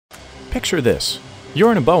Picture this.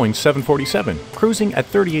 You're in a Boeing 747, cruising at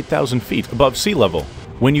 38,000 feet above sea level,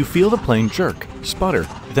 when you feel the plane jerk, sputter,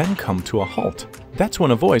 then come to a halt. That's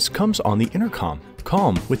when a voice comes on the intercom,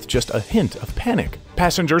 calm with just a hint of panic.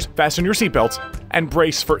 "Passengers, fasten your seatbelts and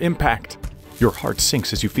brace for impact." Your heart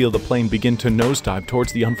sinks as you feel the plane begin to nosedive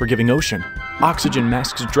towards the unforgiving ocean. Oxygen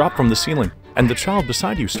masks drop from the ceiling, and the child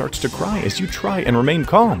beside you starts to cry as you try and remain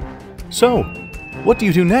calm. So, what do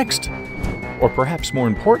you do next? Or perhaps more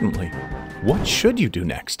importantly, what should you do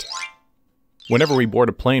next? Whenever we board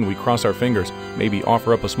a plane, we cross our fingers, maybe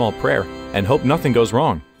offer up a small prayer, and hope nothing goes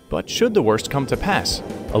wrong. But should the worst come to pass,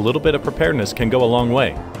 a little bit of preparedness can go a long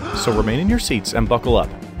way. So remain in your seats and buckle up,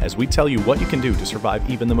 as we tell you what you can do to survive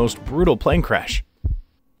even the most brutal plane crash.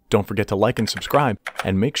 Don't forget to like and subscribe,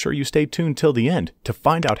 and make sure you stay tuned till the end to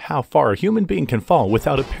find out how far a human being can fall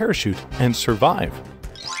without a parachute and survive.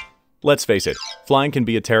 Let's face it, flying can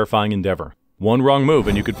be a terrifying endeavor. One wrong move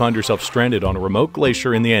and you could find yourself stranded on a remote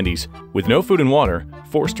glacier in the Andes, with no food and water,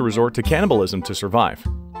 forced to resort to cannibalism to survive.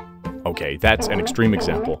 Okay, that's an extreme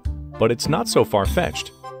example, but it's not so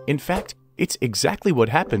far-fetched. In fact, it's exactly what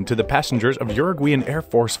happened to the passengers of Uruguayan Air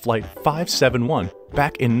Force Flight 571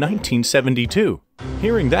 back in 1972.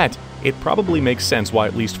 Hearing that, it probably makes sense why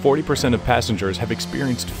at least 40% of passengers have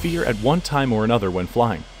experienced fear at one time or another when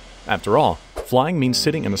flying. After all, flying means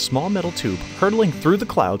sitting in a small metal tube hurtling through the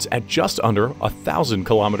clouds at just under 1,000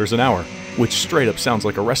 kilometers an hour, which straight up sounds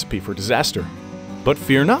like a recipe for disaster. But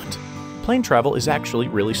fear not! Plane travel is actually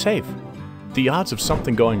really safe. The odds of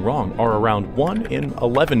something going wrong are around 1 in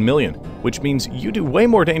 11 million, which means you do way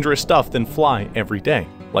more dangerous stuff than fly every day,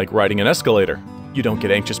 like riding an escalator. You don't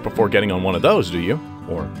get anxious before getting on one of those, do you?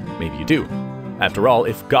 Or maybe you do. After all,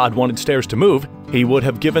 if God wanted stairs to move, He would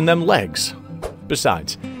have given them legs.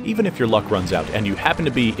 Besides, even if your luck runs out and you happen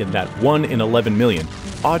to be in that 1 in 11 million,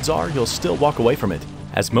 odds are you'll still walk away from it,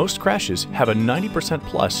 as most crashes have a 90%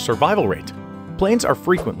 plus survival rate. Planes are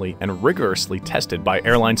frequently and rigorously tested by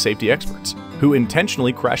airline safety experts, who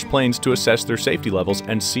intentionally crash planes to assess their safety levels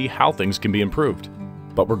and see how things can be improved.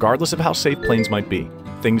 But regardless of how safe planes might be,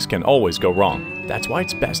 things can always go wrong. That's why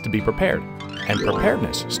it's best to be prepared. And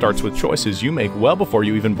preparedness starts with choices you make well before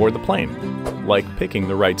you even board the plane, like picking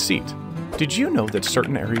the right seat. Did you know that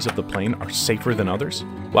certain areas of the plane are safer than others?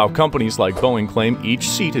 While companies like Boeing claim each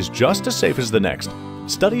seat is just as safe as the next,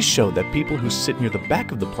 studies show that people who sit near the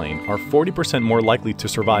back of the plane are 40% more likely to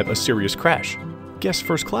survive a serious crash. Guess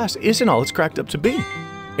first class isn't all it's cracked up to be.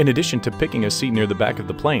 In addition to picking a seat near the back of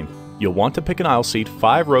the plane, you'll want to pick an aisle seat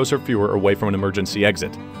 5 rows or fewer away from an emergency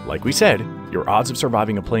exit. Like we said, your odds of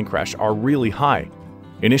surviving a plane crash are really high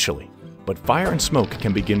initially, but fire and smoke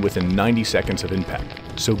can begin within 90 seconds of impact,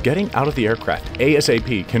 so getting out of the aircraft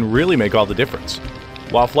ASAP can really make all the difference.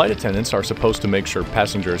 While flight attendants are supposed to make sure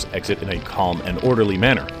passengers exit in a calm and orderly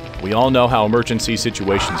manner, we all know how emergency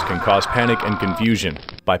situations can cause panic and confusion.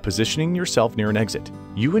 By positioning yourself near an exit,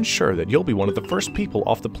 you ensure that you'll be one of the first people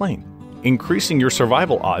off the plane, increasing your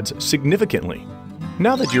survival odds significantly.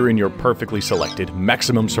 Now that you're in your perfectly selected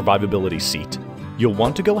maximum survivability seat, you'll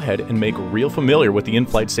want to go ahead and make real familiar with the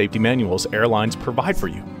in-flight safety manuals airlines provide for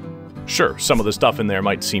you. Sure, some of the stuff in there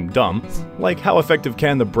might seem dumb, like how effective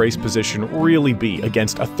can the brace position really be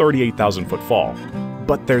against a 38,000-foot fall?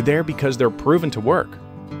 But they're there because they're proven to work.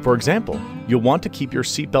 For example, you'll want to keep your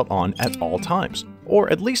seatbelt on at all times, or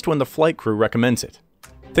at least when the flight crew recommends it.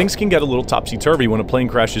 Things can get a little topsy-turvy when a plane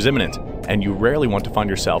crash is imminent, and you rarely want to find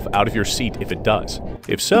yourself out of your seat if it does.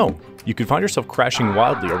 If so, you could find yourself crashing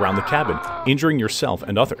wildly around the cabin, injuring yourself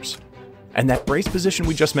and others. And that brace position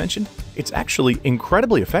we just mentioned, it's actually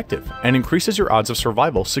incredibly effective and increases your odds of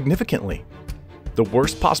survival significantly. The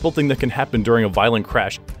worst possible thing that can happen during a violent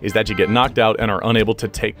crash is that you get knocked out and are unable to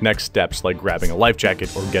take next steps like grabbing a life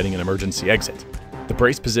jacket or getting an emergency exit. The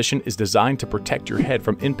brace position is designed to protect your head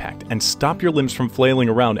from impact and stop your limbs from flailing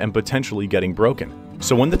around and potentially getting broken.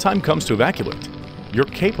 So when the time comes to evacuate, you're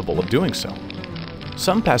capable of doing so.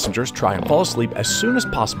 Some passengers try and fall asleep as soon as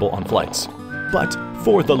possible on flights. But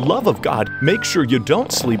for the love of God, make sure you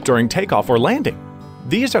don't sleep during takeoff or landing.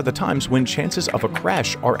 These are the times when chances of a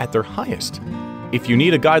crash are at their highest. If you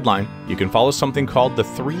need a guideline, you can follow something called the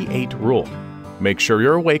 3-8 rule. Make sure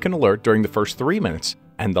you're awake and alert during the first 3 minutes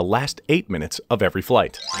and the last 8 minutes of every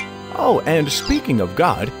flight. Oh, and speaking of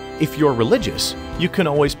God, if you're religious, you can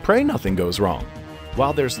always pray nothing goes wrong.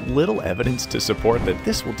 While there's little evidence to support that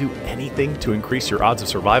this will do anything to increase your odds of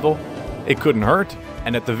survival, it couldn't hurt,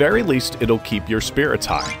 and at the very least, it'll keep your spirits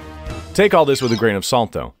high. Take all this with a grain of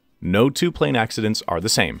salt though. No two plane accidents are the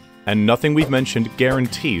same, and nothing we've mentioned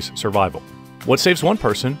guarantees survival. What saves one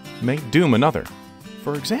person may doom another.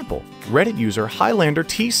 For example, Reddit user Highlander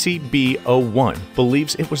TCB01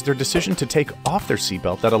 believes it was their decision to take off their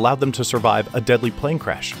seatbelt that allowed them to survive a deadly plane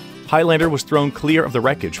crash. Highlander was thrown clear of the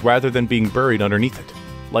wreckage rather than being buried underneath it,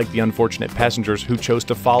 like the unfortunate passengers who chose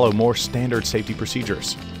to follow more standard safety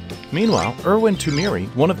procedures. Meanwhile, Erwin Tumiri,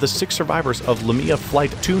 one of the 6 survivors of Lamia Flight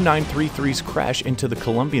 2933's crash into the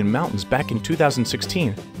Colombian mountains back in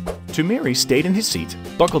 2016, Tumiri stayed in his seat,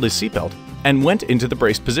 buckled his seatbelt, and went into the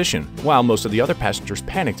braced position, while most of the other passengers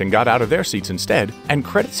panicked and got out of their seats instead, and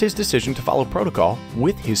credits his decision to follow protocol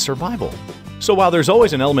with his survival. So while there's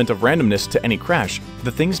always an element of randomness to any crash,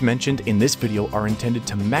 the things mentioned in this video are intended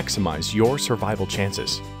to maximize your survival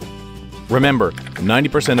chances. Remember,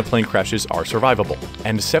 90% of plane crashes are survivable,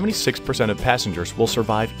 and 76% of passengers will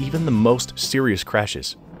survive even the most serious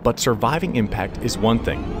crashes. But surviving impact is one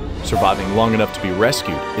thing. Surviving long enough to be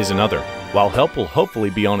rescued is another, while help will hopefully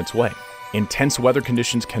be on its way. Intense weather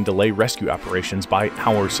conditions can delay rescue operations by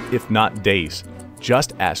hours, if not days.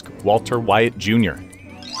 Just ask Walter Wyatt Jr.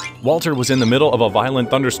 Walter was in the middle of a violent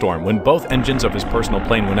thunderstorm when both engines of his personal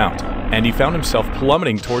plane went out, and he found himself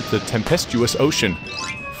plummeting towards the tempestuous ocean.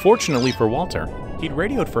 Fortunately for Walter, he'd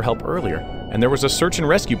radioed for help earlier, and there was a search and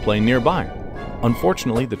rescue plane nearby.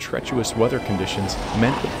 Unfortunately, the treacherous weather conditions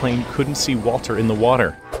meant the plane couldn't see Walter in the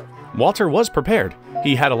water. Walter was prepared.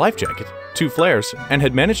 He had a life jacket, 2 flares, and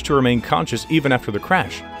had managed to remain conscious even after the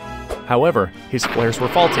crash. However, his flares were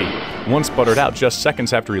faulty. One sputtered out just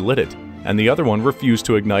seconds after he lit it, and the other one refused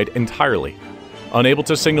to ignite entirely. Unable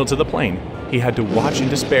to signal to the plane, he had to watch in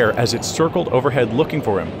despair as it circled overhead looking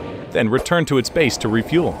for him, then returned to its base to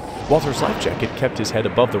refuel. Walter's life jacket kept his head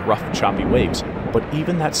above the rough, choppy waves, but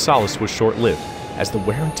even that solace was short-lived, as the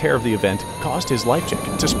wear and tear of the event caused his life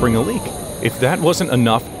jacket to spring a leak. If that wasn't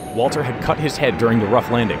enough, Walter had cut his head during the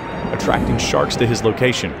rough landing, attracting sharks to his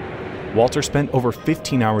location. Walter spent over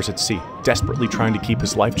 15 hours at sea, desperately trying to keep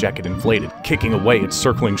his life jacket inflated, kicking away at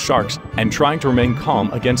circling sharks, and trying to remain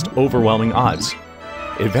calm against overwhelming odds.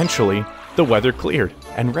 Eventually, the weather cleared,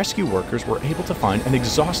 and rescue workers were able to find an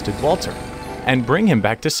exhausted Walter and bring him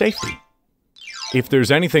back to safety. If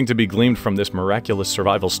there's anything to be gleaned from this miraculous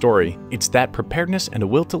survival story, it's that preparedness and a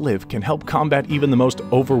will to live can help combat even the most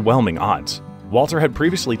overwhelming odds. Walter had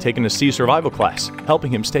previously taken a sea survival class, helping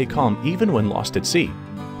him stay calm even when lost at sea.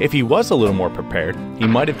 If he was a little more prepared, he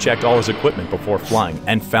might have checked all his equipment before flying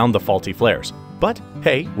and found the faulty flares. But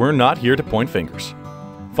hey, we're not here to point fingers.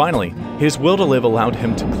 Finally, his will to live allowed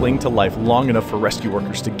him to cling to life long enough for rescue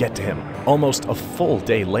workers to get to him, almost a full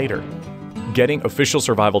day later. Getting official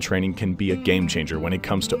survival training can be a game changer when it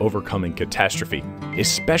comes to overcoming catastrophe,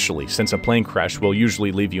 especially since a plane crash will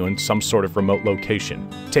usually leave you in some sort of remote location.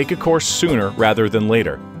 Take a course sooner rather than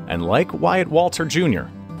later, and like Wyatt Walter Jr.,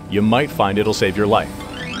 you might find it'll save your life.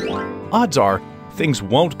 Odds are, things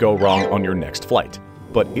won't go wrong on your next flight.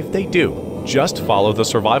 But if they do, just follow the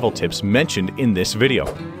survival tips mentioned in this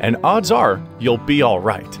video, and odds are you'll be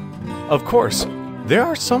alright. Of course, there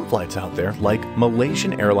are some flights out there, like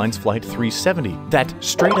Malaysian Airlines Flight 370, that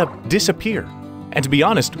straight up disappear. And to be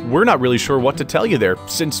honest, we're not really sure what to tell you there,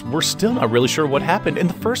 since we're still not really sure what happened in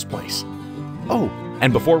the first place. Oh,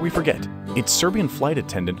 and before we forget, it's Serbian flight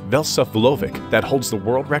attendant Velsa Vulovic that holds the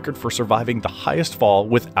world record for surviving the highest fall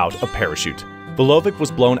without a parachute. Vulovic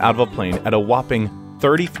was blown out of a plane at a whopping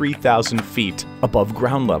 33,000 feet above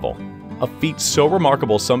ground level, a feat so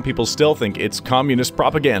remarkable some people still think it's communist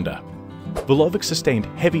propaganda. Vulovic sustained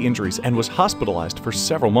heavy injuries and was hospitalized for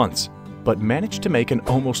several months, but managed to make an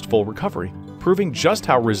almost full recovery, proving just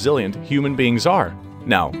how resilient human beings are.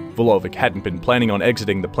 Now, Vulovic hadn't been planning on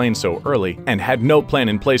exiting the plane so early and had no plan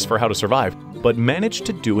in place for how to survive, but managed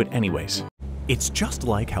to do it anyways. It's just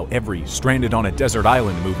like how every Stranded on a Desert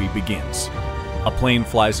Island movie begins. A plane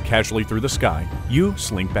flies casually through the sky, you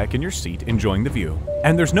slink back in your seat enjoying the view,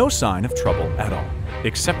 and there's no sign of trouble at all,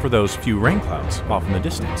 except for those few rain clouds off in the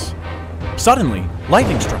distance. Suddenly,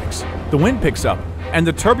 lightning strikes, the wind picks up, and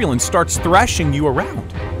the turbulence starts thrashing you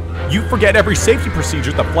around. You forget every safety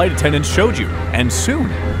procedure the flight attendants showed you, and soon,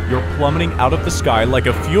 you're plummeting out of the sky like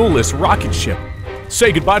a fuelless rocket ship.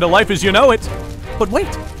 Say goodbye to life as you know it! But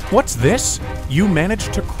wait, what's this? You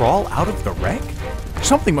managed to crawl out of the wreck?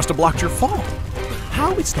 Something must have blocked your fall.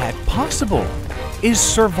 How is that possible? Is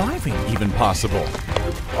surviving even possible?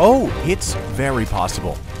 Oh, it's very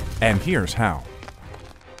possible. And here's how.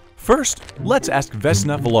 First, let's ask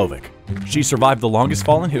Vesna Vulovic. She survived the longest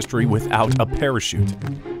fall in history without a parachute.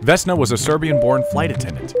 Vesna was a Serbian-born flight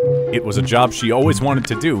attendant. It was a job she always wanted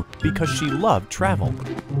to do because she loved travel.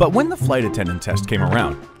 But when the flight attendant test came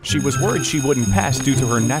around, she was worried she wouldn't pass due to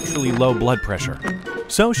her naturally low blood pressure.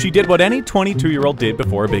 So she did what any 22-year-old did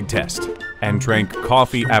before a big test. and drank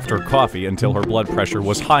coffee after coffee until her blood pressure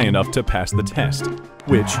was high enough to pass the test.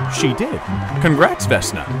 Which she did. Congrats,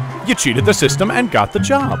 Vesna! You cheated the system and got the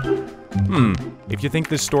job! If you think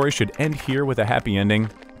this story should end here with a happy ending,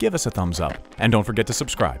 give us a thumbs up, and don't forget to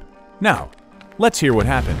subscribe. Now, let's hear what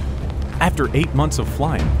happened. After 8 months of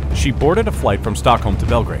flying, she boarded a flight from Stockholm to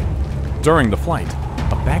Belgrade. During the flight,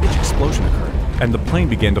 a baggage explosion occurred, and the plane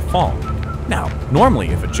began to fall. Now, normally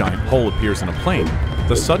if a giant hole appears in a plane,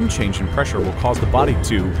 the sudden change in pressure will cause the body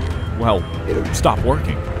to, well, stop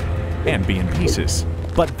working and be in pieces.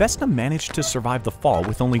 But Vesna managed to survive the fall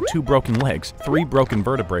with only 2 broken legs, 3 broken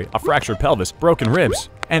vertebrae, a fractured pelvis, broken ribs,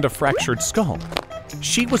 and a fractured skull.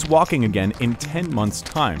 She was walking again in 10 months'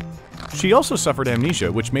 time. She also suffered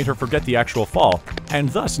amnesia, which made her forget the actual fall, and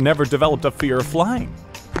thus never developed a fear of flying.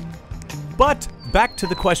 But back to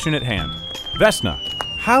the question at hand. Vesna,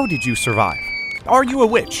 how did you survive? Are you a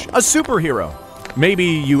witch? A superhero? Maybe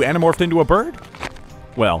you anamorphed into a bird?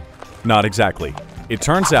 Well, not exactly. It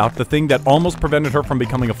turns out the thing that almost prevented her from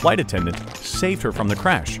becoming a flight attendant saved her from the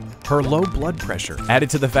crash. Her low blood pressure, added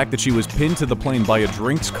to the fact that she was pinned to the plane by a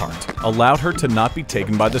drinks cart, allowed her to not be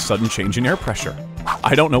taken by the sudden change in air pressure.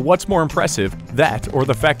 I don't know what's more impressive, that or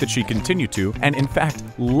the fact that she continued to, and in fact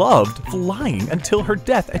loved, flying until her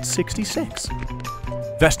death at 66.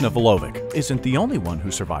 Vesna Vulovic isn't the only one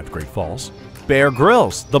who survived Great Falls. Bear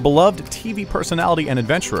Grylls, the beloved TV personality and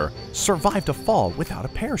adventurer, survived a fall without a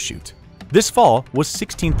parachute. This fall was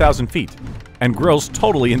 16,000 feet, and Grylls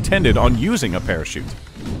totally intended on using a parachute.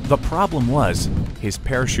 The problem was, his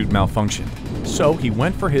parachute malfunctioned, so he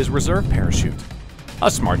went for his reserve parachute. A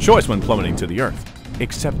smart choice when plummeting to the earth.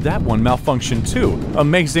 Except that one malfunctioned too.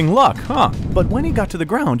 Amazing luck, huh? But when he got to the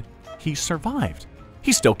ground, he survived.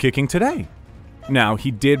 He's still kicking today. Now, he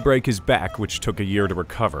did break his back, which took a year to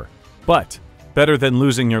recover. But better than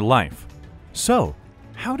losing your life. So,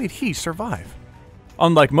 how did he survive?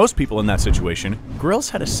 Unlike most people in that situation, Grylls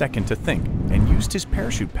had a second to think and used his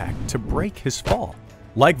parachute pack to break his fall.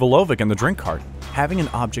 Like Vulovic and the drink cart, having an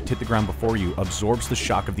object hit the ground before you absorbs the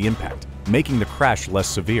shock of the impact, making the crash less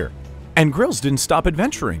severe. And Grylls didn't stop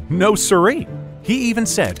adventuring. No siree! He even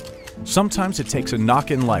said, "Sometimes it takes a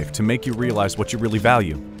knock in life to make you realize what you really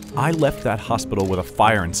value. I left that hospital with a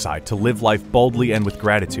fire inside to live life boldly and with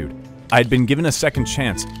gratitude. I had been given a second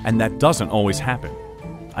chance, and that doesn't always happen."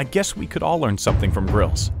 I guess we could all learn something from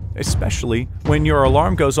Grylls, especially when your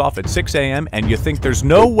alarm goes off at 6 a.m. and you think there's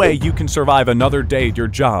no way you can survive another day at your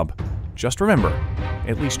job. Just remember,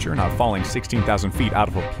 at least you're not falling 16,000 feet out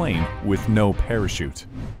of a plane with no parachute.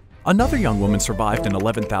 Another young woman survived an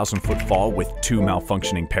 11,000-foot fall with 2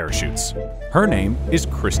 malfunctioning parachutes. Her name is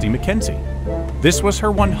Christy McKenzie. This was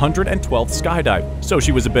her 112th skydive, so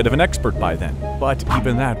she was a bit of an expert by then. But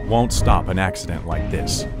even that won't stop an accident like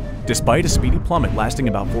this. Despite a speedy plummet lasting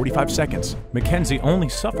about 45 seconds, Mackenzie only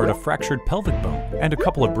suffered a fractured pelvic bone and a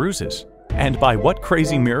couple of bruises. And by what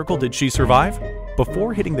crazy miracle did she survive?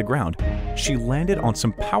 Before hitting the ground, she landed on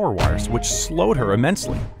some power wires which slowed her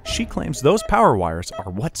immensely. She claims those power wires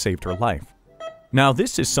are what saved her life. Now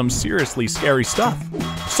this is some seriously scary stuff.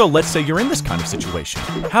 So let's say you're in this kind of situation.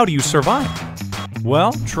 How do you survive?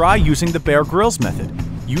 Well, try using the Bear Grylls method.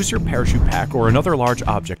 Use your parachute pack or another large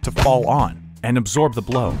object to fall on and absorb the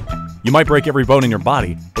blow. You might break every bone in your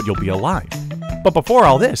body, but you'll be alive. But before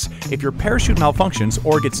all this, if your parachute malfunctions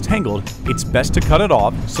or gets tangled, it's best to cut it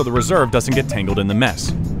off so the reserve doesn't get tangled in the mess.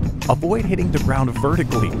 Avoid hitting the ground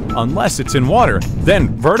vertically, unless it's in water,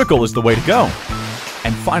 then vertical is the way to go.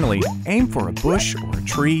 And finally, aim for a bush or a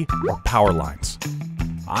tree or power lines.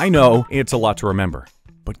 I know it's a lot to remember,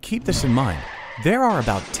 but keep this in mind. There are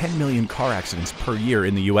about 10 million car accidents per year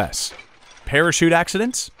in the US. Parachute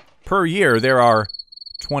accidents? Per year, there are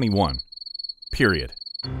 21. Period.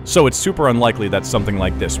 So it's super unlikely that something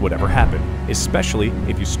like this would ever happen, especially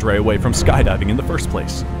if you stray away from skydiving in the first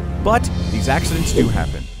place. But these accidents do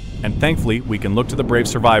happen, and thankfully we can look to the brave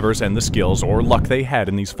survivors and the skills or luck they had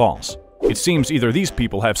in these falls. It seems either these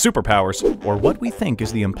people have superpowers, or what we think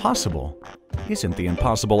is the impossible isn't the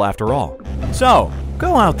impossible after all. So,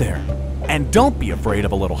 go out there, and don't be afraid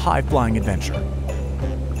of a little high-flying adventure.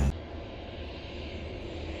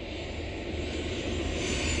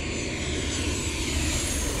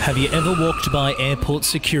 Have you ever walked by airport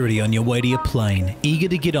security on your way to your plane, eager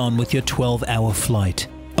to get on with your 12-hour flight,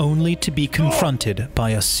 only to be confronted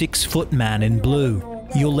by a 6-foot man in blue?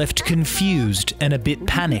 You're left confused and a bit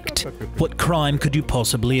panicked. What crime could you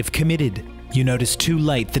possibly have committed? You notice too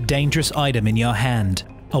late the dangerous item in your hand,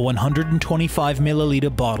 a 125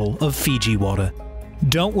 milliliter bottle of Fiji water.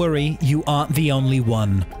 Don't worry, you aren't the only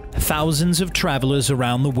one. Thousands of travelers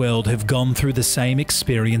around the world have gone through the same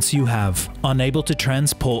experience you have, unable to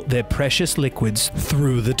transport their precious liquids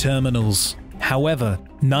through the terminals. However,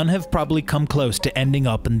 none have probably come close to ending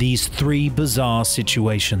up in these three bizarre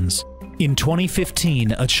situations. In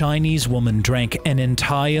 2015, a Chinese woman drank an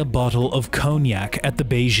entire bottle of cognac at the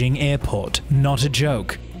Beijing airport. Not a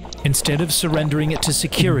joke. Instead of surrendering it to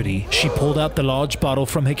security, she pulled out the large bottle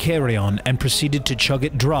from her carry-on and proceeded to chug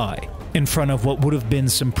it dry, in front of what would have been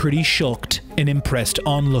some pretty shocked and impressed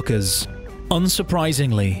onlookers.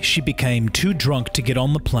 Unsurprisingly, she became too drunk to get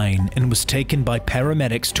on the plane and was taken by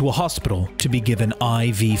paramedics to a hospital to be given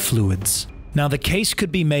IV fluids. Now, the case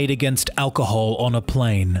could be made against alcohol on a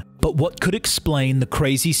plane, but what could explain the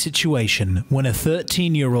crazy situation when a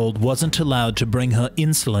 13-year-old wasn't allowed to bring her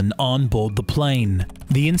insulin on board the plane?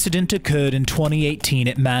 The incident occurred in 2018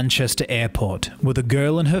 at Manchester Airport, where the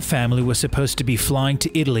girl and her family were supposed to be flying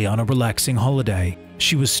to Italy on a relaxing holiday.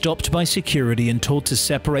 She was stopped by security and told to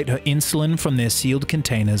separate her insulin from their sealed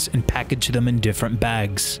containers and package them in different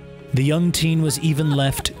bags. The young teen was even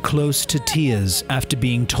left close to tears after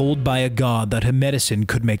being told by a guard that her medicine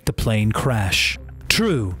could make the plane crash.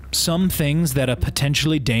 True, some things that are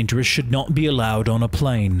potentially dangerous should not be allowed on a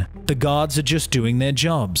plane. The guards are just doing their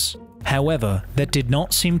jobs. However, that did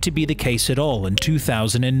not seem to be the case at all in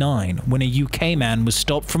 2009 when a UK man was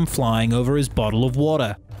stopped from flying over his bottle of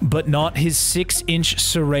water. But not his 6-inch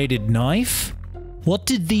serrated knife? What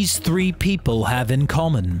did these three people have in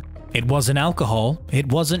common? It wasn't alcohol, it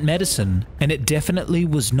wasn't medicine, and it definitely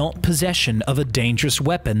was not possession of a dangerous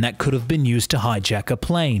weapon that could have been used to hijack a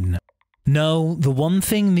plane. No, the one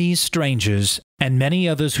thing these strangers, and many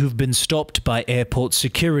others who've been stopped by airport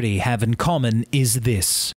security have in common is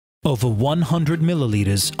this: over 100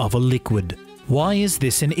 milliliters of a liquid. Why is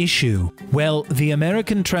this an issue? Well, the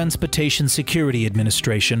American Transportation Security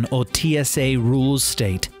Administration, or TSA, rules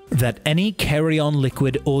state that any carry-on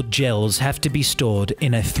liquid or gels have to be stored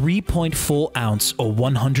in a 3.4 ounce or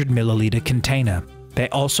 100 milliliter container. They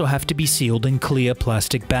also have to be sealed in clear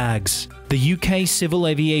plastic bags. The UK Civil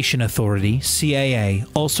Aviation Authority, CAA,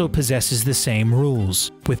 also possesses the same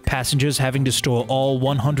rules, with passengers having to store all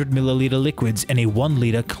 100 milliliter liquids in a 1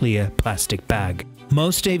 liter clear plastic bag.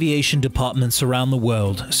 Most aviation departments around the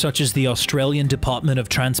world, such as the Australian Department of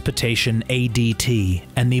Transportation ADT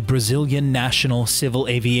and the Brazilian National Civil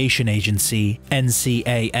Aviation Agency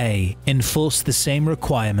NCAA, enforce the same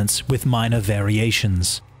requirements with minor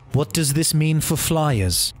variations. What does this mean for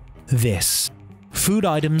flyers? This. Food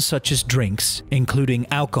items such as drinks, including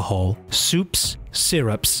alcohol, soups,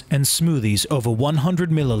 syrups, and smoothies over 100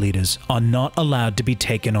 milliliters are not allowed to be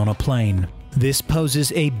taken on a plane. This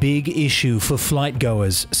poses a big issue for flight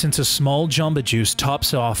goers since a small Jamba Juice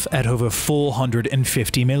tops off at over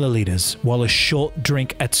 450 milliliters, while a short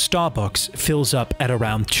drink at Starbucks fills up at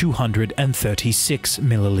around 236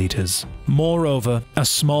 milliliters. Moreover, a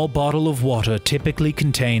small bottle of water typically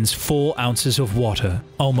contains 4 ounces of water,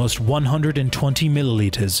 almost 120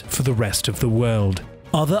 milliliters for the rest of the world.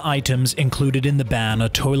 Other items included in the ban are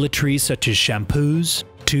toiletries such as shampoos,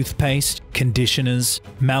 toothpaste, conditioners,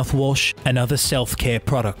 mouthwash, and other self-care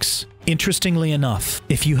products. Interestingly enough,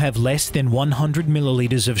 if you have less than 100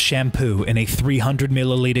 milliliters of shampoo in a 300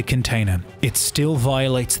 milliliter container, it still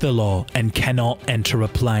violates the law and cannot enter a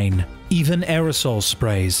plane. Even aerosol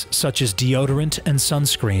sprays, such as deodorant and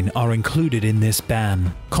sunscreen, are included in this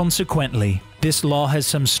ban. Consequently, this law has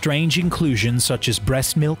some strange inclusions such as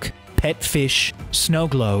breast milk, pet fish, snow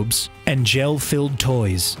globes, and gel-filled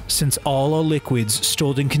toys, since all are liquids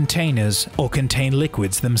stored in containers or contain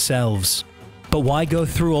liquids themselves. But why go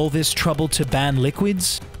through all this trouble to ban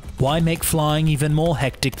liquids? Why make flying even more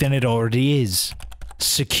hectic than it already is?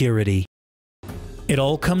 Security. It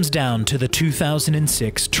all comes down to the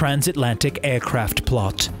 2006 transatlantic aircraft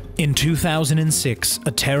plot. In 2006,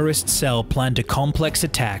 a terrorist cell planned a complex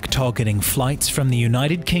attack targeting flights from the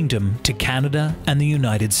United Kingdom to Canada and the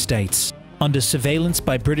United States. Under surveillance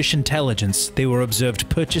by British intelligence, they were observed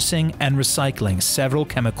purchasing and recycling several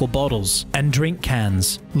chemical bottles and drink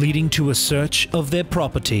cans, leading to a search of their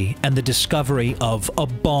property and the discovery of a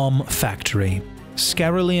bomb factory.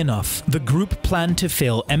 Scarily enough, the group planned to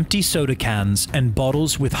fill empty soda cans and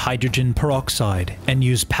bottles with hydrogen peroxide and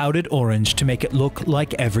use powdered orange to make it look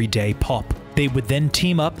like everyday pop. They would then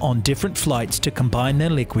team up on different flights to combine their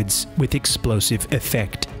liquids with explosive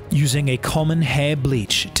effect, using a common hair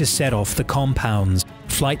bleach to set off the compounds.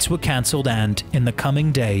 Flights were cancelled and, in the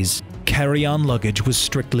coming days, carry-on luggage was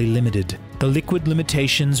strictly limited. The liquid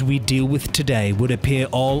limitations we deal with today would appear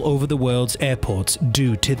all over the world's airports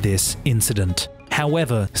due to this incident.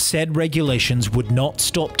 However, said regulations would not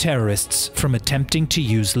stop terrorists from attempting to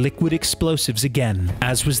use liquid explosives again,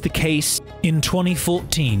 as was the case in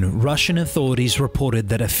 2014. Russian authorities reported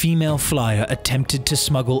that a female flyer attempted to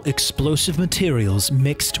smuggle explosive materials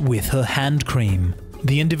mixed with her hand cream.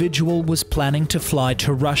 The individual was planning to fly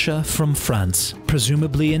to Russia from France,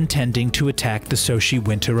 presumably intending to attack the Sochi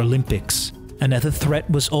Winter Olympics. Another threat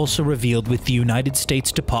was also revealed with the United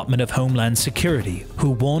States Department of Homeland Security,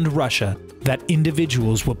 who warned Russia that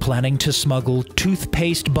individuals were planning to smuggle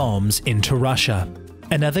toothpaste bombs into Russia.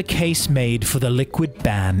 Another case made for the liquid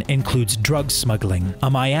ban includes drug smuggling. A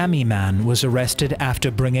Miami man was arrested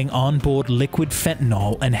after bringing on board liquid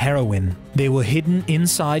fentanyl and heroin. They were hidden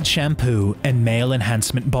inside shampoo and male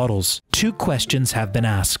enhancement bottles. 2 questions have been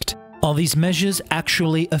asked. Are these measures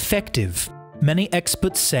actually effective? Many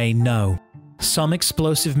experts say no. Some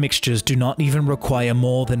explosive mixtures do not even require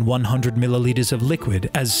more than 100 milliliters of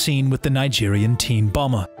liquid, as seen with the Nigerian teen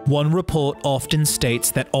bomber. One report often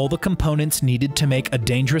states that all the components needed to make a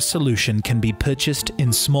dangerous solution can be purchased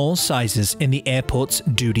in small sizes in the airport's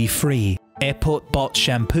duty-free. Airport-bought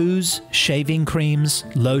shampoos, shaving creams,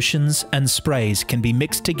 lotions, and sprays can be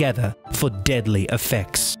mixed together for deadly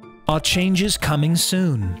effects. Are changes coming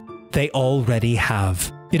soon? They already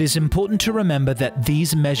have. It is important to remember that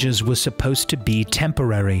these measures were supposed to be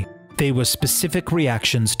temporary. They were specific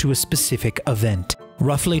reactions to a specific event.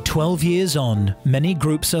 Roughly 12 years on, many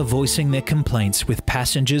groups are voicing their complaints, with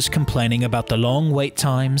passengers complaining about the long wait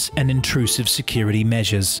times and intrusive security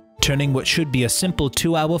measures, turning what should be a simple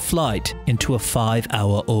 2-hour flight into a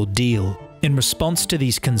 5-hour ordeal. In response to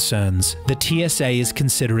these concerns, the TSA is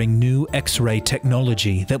considering new X-ray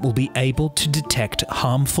technology that will be able to detect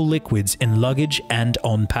harmful liquids in luggage and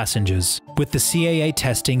on passengers, with the CAA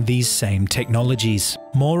testing these same technologies.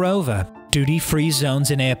 Moreover, duty-free zones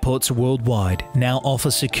in airports worldwide now offer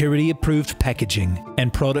security-approved packaging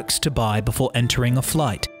and products to buy before entering a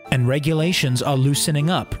flight, and regulations are loosening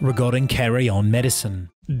up regarding carry-on medicine.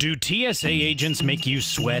 Do TSA agents make you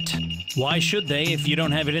sweat? Why should they if you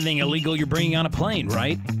don't have anything illegal you're bringing on a plane,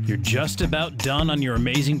 right? You're just about done on your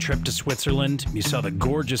amazing trip to Switzerland. You saw the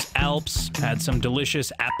gorgeous Alps, had some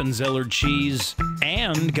delicious Appenzeller cheese,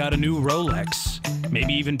 and got a new Rolex.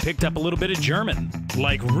 Maybe even picked up a little bit of German,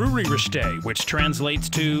 like Rührigste, which translates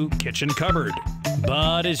to kitchen cupboard.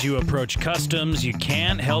 But as you approach customs, you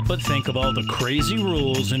can't help but think of all the crazy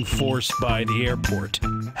rules enforced by the airport.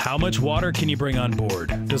 How much water can you bring on board?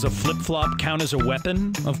 Does a flip-flop count as a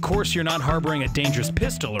weapon? Of course you're not harboring a dangerous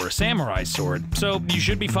pistol or a samurai sword, so you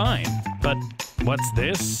should be fine. But what's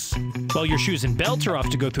this? While your shoes and belts are off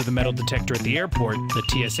to go through the metal detector at the airport, the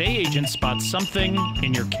TSA agent spots something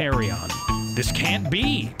in your carry-on. This can't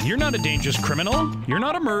be. You're not a dangerous criminal. You're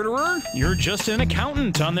not a murderer. You're just an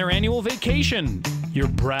accountant on their annual vacation. Your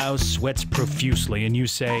brow sweats profusely and you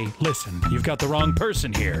say, "Listen, you've got the wrong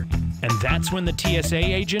person here." And that's when the TSA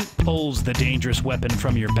agent pulls the dangerous weapon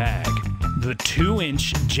from your bag. The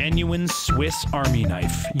 2-inch genuine Swiss Army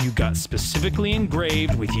knife you got specifically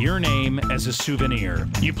engraved with your name as a souvenir.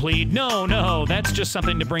 You plead, no, that's just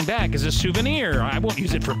something to bring back as a souvenir. I won't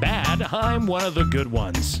use it for bad. I'm one of the good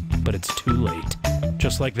ones. But it's too late.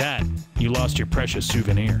 Just like that, you lost your precious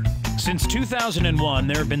souvenir. Since 2001,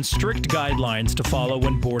 there have been strict guidelines to follow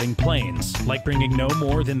when boarding planes, like bringing no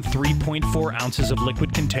more than 3.4 ounces of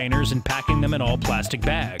liquid containers and packing them in all plastic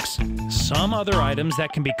bags. Some other items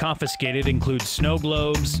that can be confiscated include snow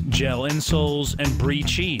globes, gel insoles, and brie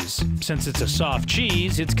cheese. Since it's a soft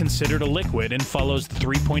cheese, it's considered a liquid and follows the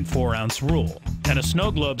 3.4 ounce rule. And a snow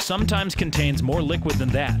globe sometimes contains more liquid than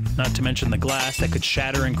that, not to mention the glass that could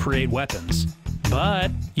shatter and create weapons.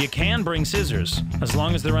 But you can bring scissors, as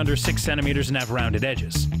long as they're under 6 centimeters and have rounded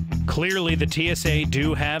edges. Clearly, the TSA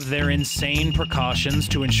do have their insane precautions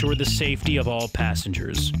to ensure the safety of all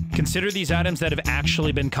passengers. Consider these items that have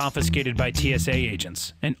actually been confiscated by TSA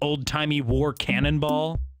agents. An old-timey war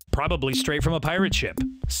cannonball, probably straight from a pirate ship.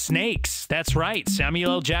 Snakes, that's right,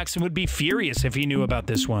 Samuel L. Jackson would be furious if he knew about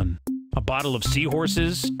this one. A bottle of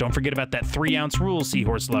seahorses, don't forget about that 3-ounce rule,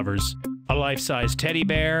 seahorse lovers. A life-size teddy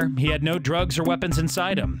bear, he had no drugs or weapons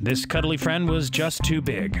inside him. This cuddly friend was just too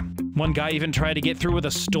big. One guy even tried to get through with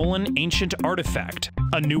a stolen ancient artifact.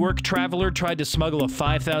 A Newark traveler tried to smuggle a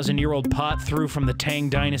 5,000-year-old pot through from the Tang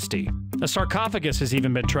Dynasty. A sarcophagus has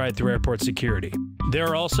even been tried through airport security. There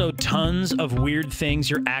are also tons of weird things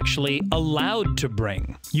you're actually allowed to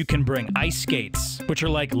bring. You can bring ice skates, which are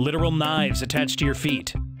like literal knives attached to your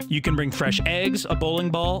feet. You can bring fresh eggs, a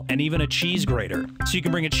bowling ball, and even a cheese grater. So you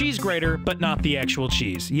can bring a cheese grater, but not the actual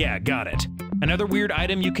cheese. Yeah, got it. Another weird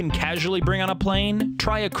item you can casually bring on a plane?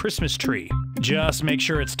 Try a Christmas tree. Just make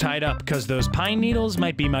sure it's tied up, because those pine needles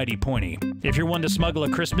might be mighty pointy. If you're one to smuggle a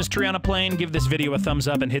Christmas tree on a plane, give this video a thumbs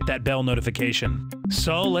up and hit that bell notification.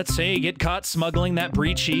 So let's say you get caught smuggling that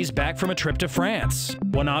brie cheese back from a trip to France.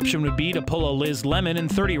 One option would be to pull a Liz Lemon in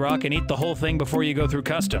 30 Rock and eat the whole thing before you go through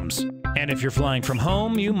customs. And if you're flying from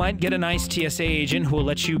home, you might get a nice TSA agent who will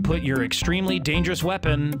let you put your extremely dangerous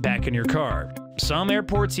weapon back in your car. Some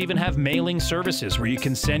airports even have mailing services where you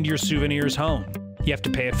can send your souvenirs home. You have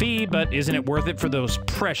to pay a fee, but isn't it worth it for those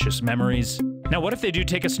precious memories? Now, what if they do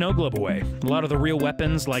take a snow globe away? A lot of the real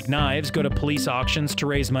weapons, like knives, go to police auctions to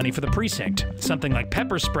raise money for the precinct. Something like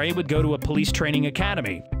pepper spray would go to a police training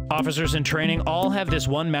academy. Officers in training all have this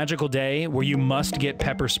one magical day where you must get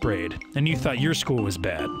pepper sprayed, and you thought your school was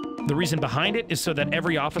bad. The reason behind it is so that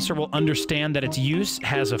every officer will understand that its use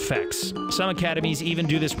has effects. Some academies even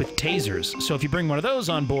do this with tasers, so if you bring one of those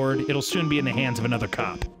on board, it'll soon be in the hands of another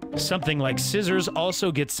cop. Something like scissors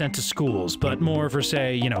also gets sent to schools, but more for,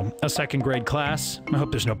 say, you know, a second grade class. I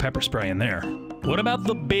hope there's no pepper spray in there. What about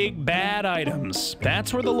the big bad items?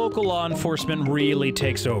 That's where the local law enforcement really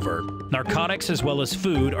takes over. Narcotics as well as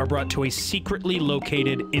food are brought to a secretly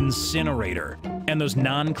located incinerator. And those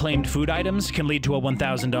non-claimed food items can lead to a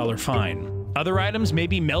 $1,000 fine. Other items may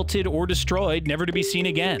be melted or destroyed, never to be seen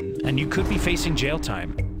again, and you could be facing jail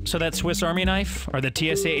time. So that Swiss Army knife? Are the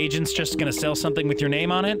TSA agents just gonna sell something with your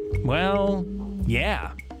name on it? Well,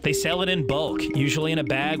 yeah. They sell it in bulk, usually in a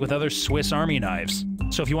bag with other Swiss Army knives.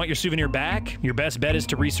 So if you want your souvenir back, your best bet is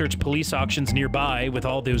to research police auctions nearby with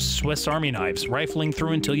all those Swiss Army knives, rifling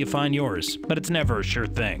through until you find yours. But it's never a sure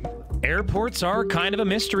thing. Airports are kind of a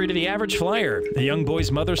mystery to the average flyer. The young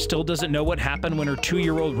boy's mother still doesn't know what happened when her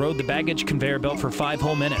 2-year-old rode the baggage conveyor belt for 5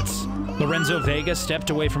 whole minutes. Lorenzo Vega stepped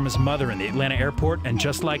away from his mother in the Atlanta airport, and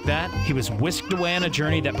just like that, he was whisked away on a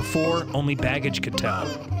journey that before only baggage could tell.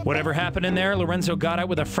 Whatever happened in there, Lorenzo got out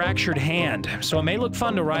with a fractured hand, so it may look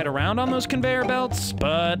fun to ride around on those conveyor belts,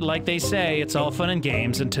 but like they say, it's all fun and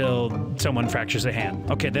games until someone fractures a hand.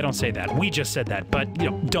 Okay, they don't say that. We just said that, but, you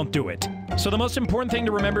know, don't do it. So the most important thing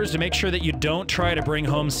to remember is to make sure that you don't try to bring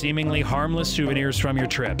home seemingly harmless souvenirs from your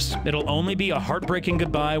trips. It'll only be a heartbreaking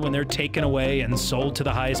goodbye when they're taken away and sold to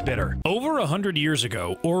the highest bidder. Over 100 years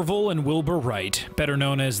ago, Orville and Wilbur Wright, better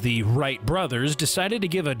known as the Wright brothers, decided to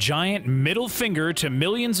give a giant middle finger to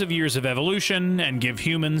millions of years of evolution and give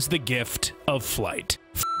humans the gift of flight.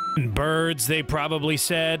 Birds, they probably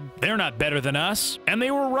said. They're not better than us. And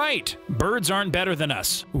they were right. Birds aren't better than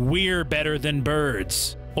us. We're better than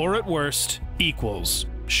birds. Or at worst, equals.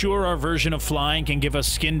 Sure, our version of flying can give us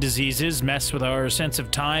skin diseases, mess with our sense of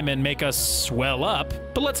time, and make us swell up,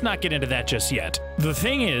 but let's not get into that just yet. The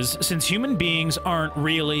thing is, since human beings aren't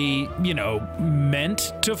really, you know,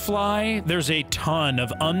 meant to fly, there's a ton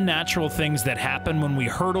of unnatural things that happen when we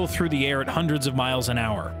hurtle through the air at hundreds of miles an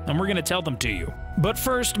hour, and we're gonna tell them to you. But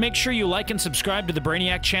first, make sure you like and subscribe to the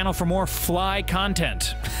Brainiac channel for more fly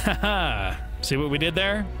content. Haha, see what we did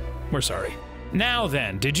there? We're sorry. Now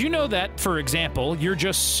then, did you know that, for example, you're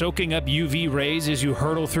just soaking up UV rays as you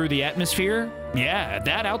hurtle through the atmosphere? Yeah, at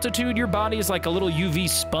that altitude, your body is like a little UV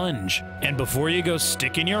sponge. And before you go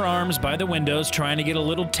sticking your arms by the windows trying to get a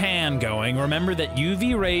little tan going, remember that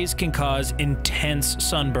UV rays can cause intense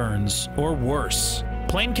sunburns, or worse.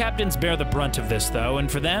 Plane captains bear the brunt of this, though,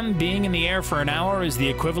 and for them, being in the air for an hour is the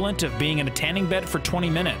equivalent of being in a tanning bed for 20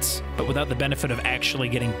 minutes, but without the benefit of actually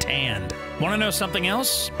getting tanned. Want to know something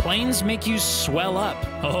else? Planes make you swell up.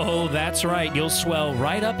 Oh, that's right, you'll swell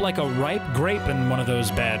right up like a ripe grape in one of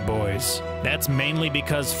those bad boys. That's mainly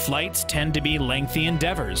because flights tend to be lengthy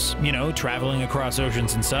endeavors, you know, traveling across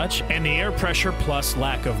oceans and such, and the air pressure plus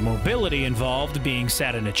lack of mobility involved, being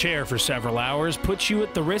sat in a chair for several hours, puts you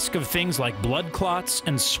at the risk of things like blood clots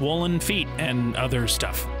and swollen feet and other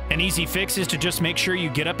stuff. An easy fix is to just make sure you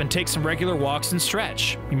get up and take some regular walks and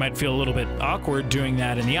stretch. You might feel a little bit awkward doing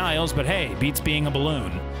that in the aisles, but hey, beats being a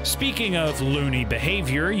balloon. Speaking of loony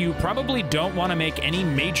behavior, you probably don't want to make any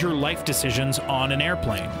major life decisions on an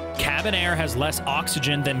airplane. Cabin air has less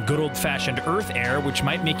oxygen than good old-fashioned Earth air, which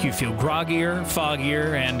might make you feel groggier,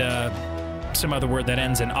 foggier, and some other word that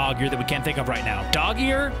ends in augur that we can't think of right now. Dog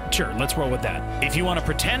ear? Sure, let's roll with that. If you want to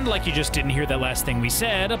pretend like you just didn't hear that last thing we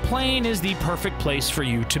said, a plane is the perfect place for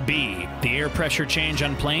you to be. The air pressure change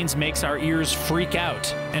on planes makes our ears freak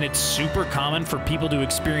out, and it's super common for people to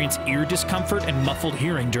experience ear discomfort and muffled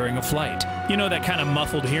hearing during a flight. You know, that kind of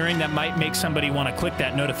muffled hearing that might make somebody want to click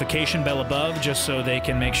that notification bell above just so they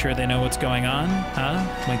can make sure they know what's going on?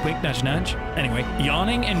 Huh? Wink, wink, nudge, nudge. Anyway,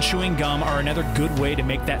 yawning and chewing gum are another good way to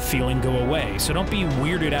make that feeling go away. way, so don't be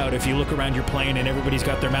weirded out if you look around your plane and everybody's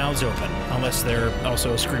got their mouths open, unless they're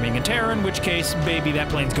also screaming in terror, in which case, baby, that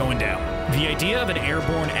plane's going down. The idea of an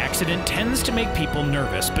airborne accident tends to make people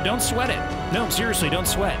nervous, but don't sweat it. No, seriously, don't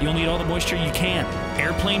sweat. You'll need all the moisture you can.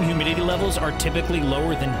 Airplane humidity levels are typically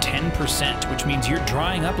lower than 10%, which means you're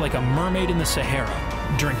drying up like a mermaid in the Sahara.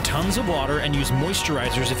 Drink tons of water and use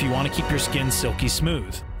moisturizers if you want to keep your skin silky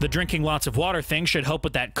smooth. The drinking lots of water thing should help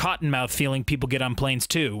with that cotton mouth feeling people get on planes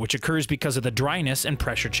too, which occurs because of the dryness and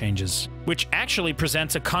pressure changes. Which actually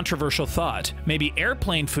presents a controversial thought. Maybe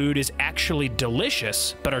airplane food is actually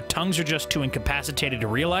delicious, but our tongues are just too incapacitated to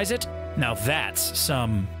realize it? Now that's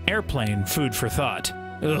some airplane food for thought.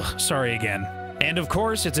 Ugh, sorry again. And of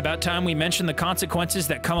course, it's about time we mention the consequences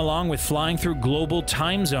that come along with flying through global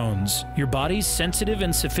time zones. Your body's sensitive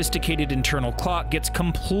and sophisticated internal clock gets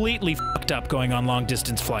completely fucked up going on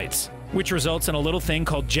long-distance flights, which results in a little thing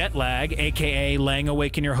called jet lag, aka laying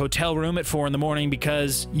awake in your hotel room at 4 in the morning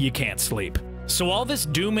because you can't sleep. So all this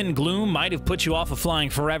doom and gloom might have put you off of flying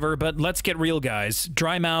forever, but let's get real, guys.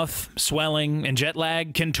 Dry mouth, swelling, and jet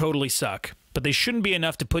lag can totally suck. But they shouldn't be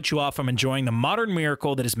enough to put you off from enjoying the modern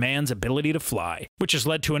miracle that is man's ability to fly, which has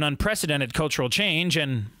led to an unprecedented cultural change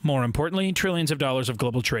and, more importantly, trillions of dollars of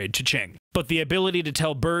global trade. Cha-ching. But the ability to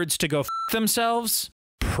tell birds to go f*** themselves?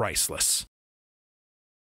 Priceless.